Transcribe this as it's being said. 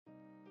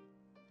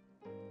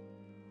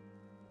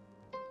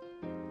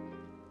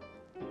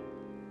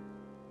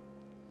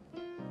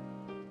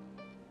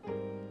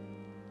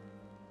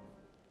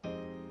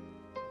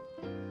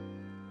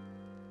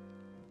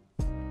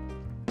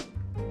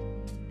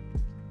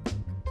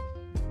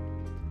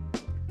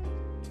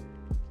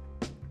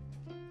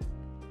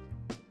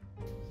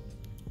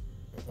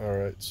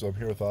Alright, so I'm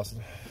here with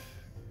Austin.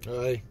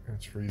 Hi.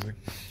 It's freezing.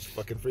 It's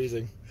fucking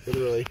freezing.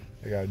 Literally.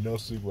 I got no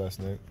sleep last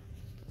night.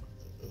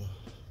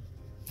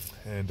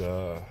 And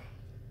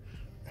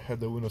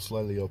had the window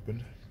slightly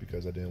open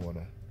because I didn't want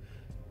to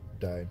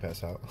die and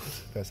pass out.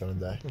 Pass out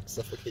and die.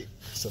 Suffocate.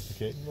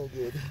 Suffocate. No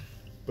good.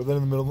 But then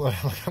in the middle of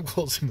the night, I'm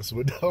closing this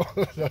window.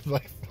 I'm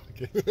like,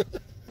 fuck it.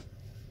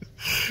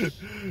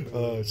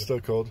 It's still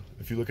cold.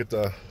 If you look at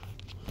the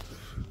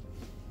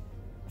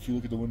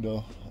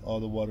window,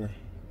 all the water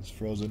is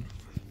frozen.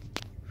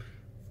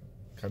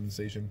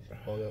 Condensation,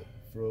 all that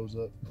froze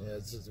up. Yeah,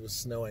 it was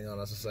snowing on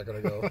us a second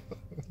ago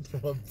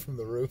from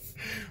the roof.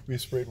 We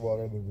sprayed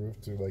water on the roof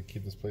to like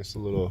keep this place a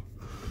little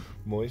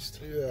moist.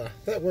 Yeah,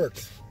 that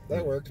worked.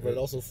 That worked, but it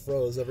also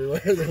froze everywhere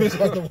that was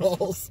on the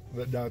walls.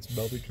 But now it's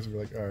melting because we're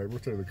like, all right, we're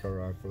turning the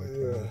car on for like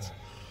 10 minutes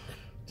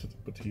to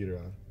put the heater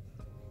on.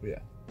 But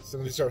yeah. As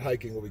soon as we start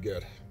hiking, we'll be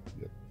good.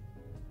 Yep.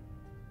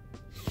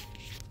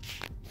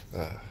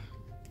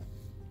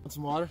 Want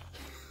some water?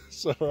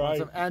 So right.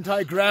 Some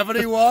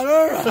anti-gravity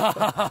water?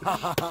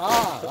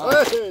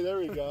 Hey, there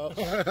we go.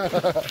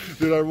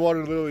 Dude, our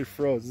water literally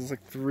froze. It's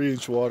like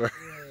 3-inch water.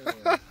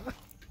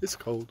 It's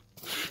cold.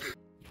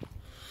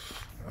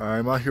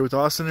 I'm out here with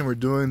Austin and we're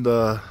doing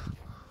the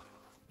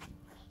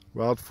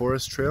Wild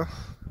Forest Trail.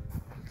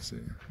 Let's see.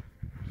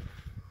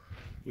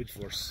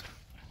 Woodforce.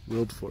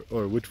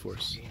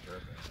 Woodforce.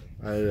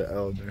 I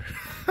don't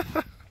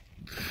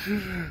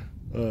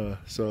know.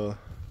 So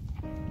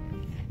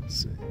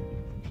let's see.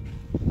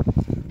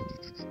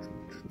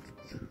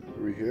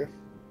 Are we here?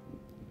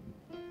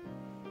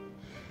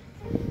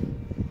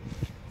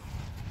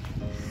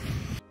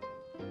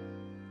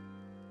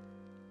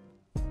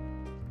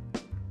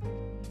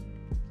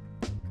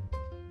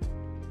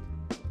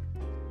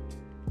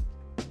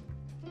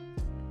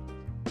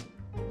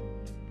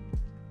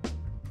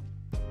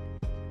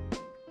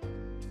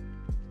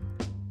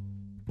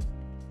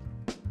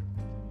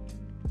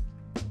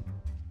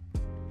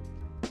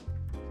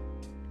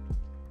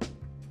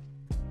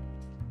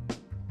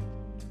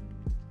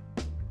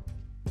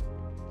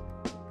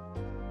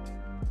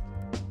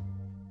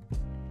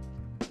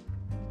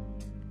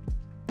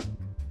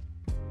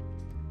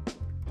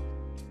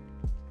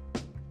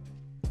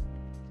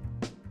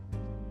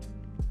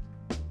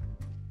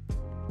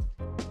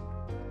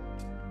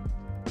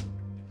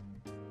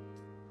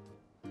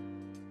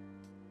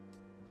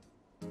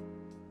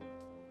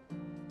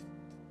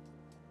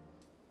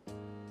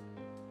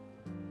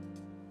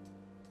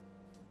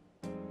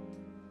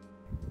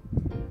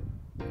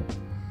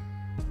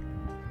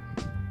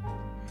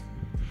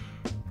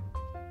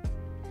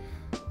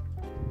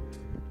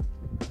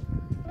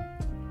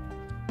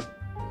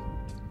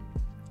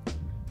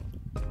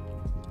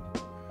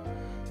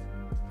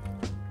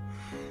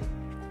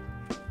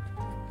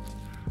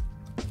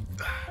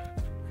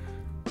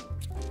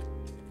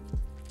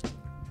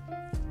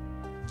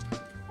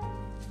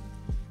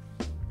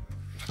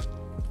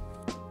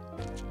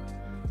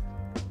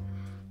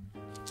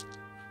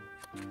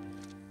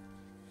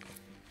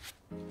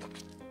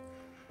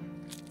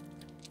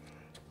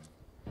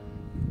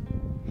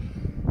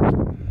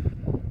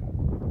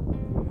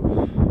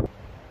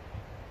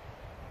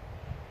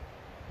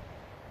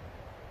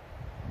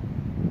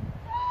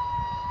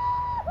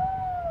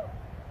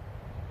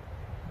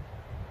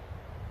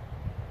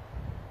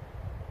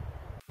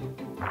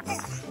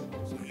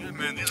 So yeah,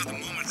 man, these are the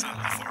moments I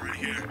live for right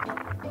here.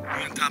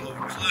 We're on top of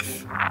a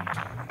cliff,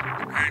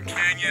 Grand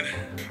Canyon.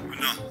 But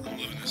no, I'm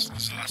loving this.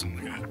 This is awesome.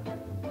 Look at it.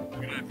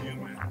 Look at that view,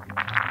 man.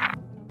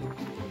 I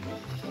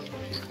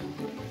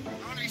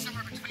want to be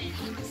somewhere between you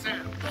and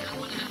Sam. I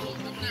want to have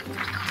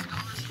 $3,000.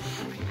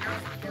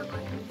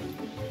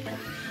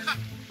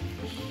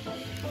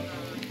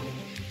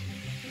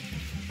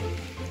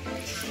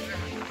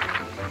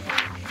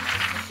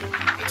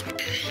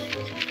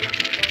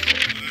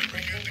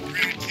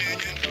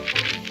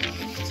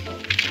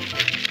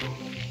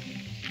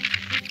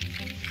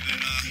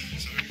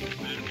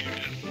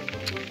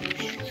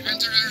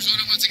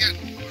 Arizona once again.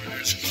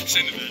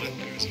 Same Nevada.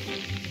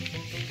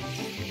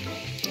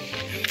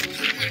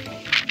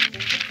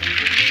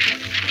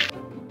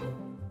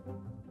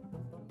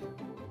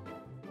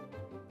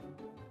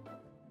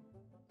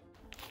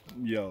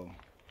 Yo,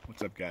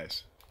 what's up,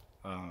 guys?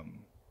 I'm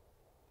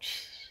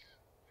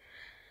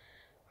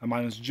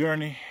on this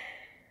journey,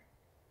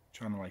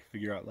 trying to like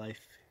figure out life.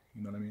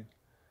 You know what I mean?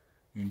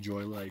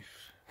 Enjoy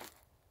life,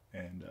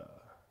 and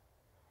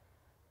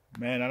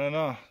man, I don't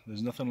know.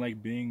 There's nothing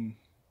like being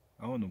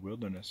out in the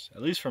wilderness,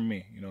 at least for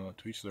me, you know,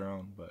 to each their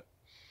own, but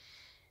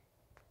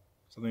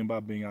something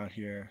about being out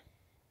here,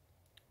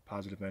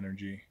 positive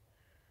energy.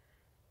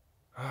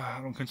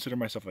 I don't consider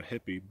myself a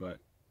hippie, but,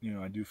 you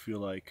know, I do feel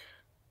like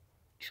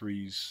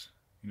trees,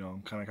 you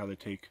know, kind of like how they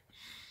take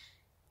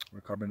our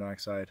carbon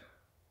dioxide,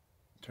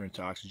 turn it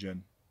to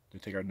oxygen, they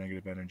take our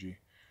negative energy,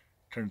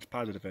 turn it to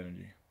positive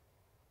energy,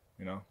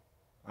 you know?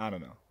 I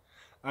don't know.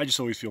 I just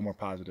always feel more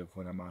positive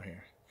when I'm out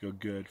here. Feel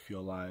good,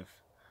 feel alive,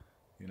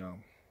 you know?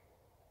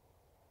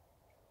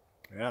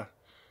 Yeah.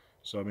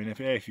 So I mean,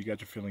 if you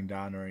guys are feeling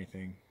down or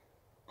anything,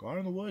 go out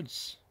in the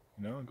woods.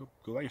 You know,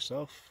 go by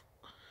yourself.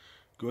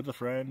 Go with a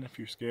friend if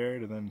you're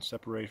scared, and then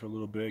separate for a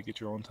little bit. Get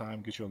your own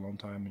time. Get your alone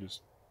time, and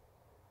just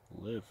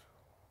live.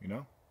 You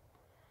know.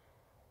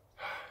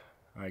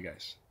 All right,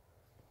 guys.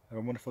 Have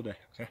a wonderful day.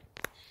 Okay.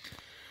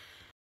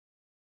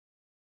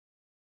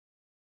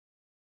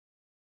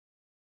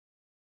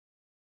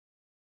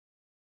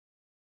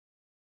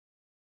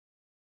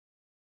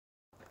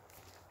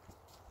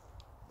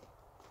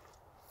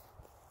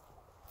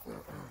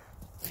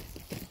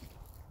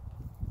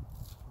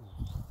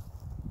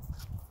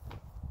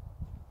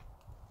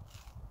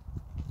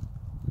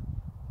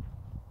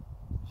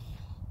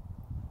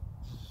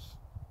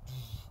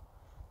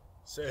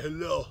 Say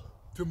hello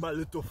to my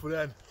little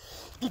friend.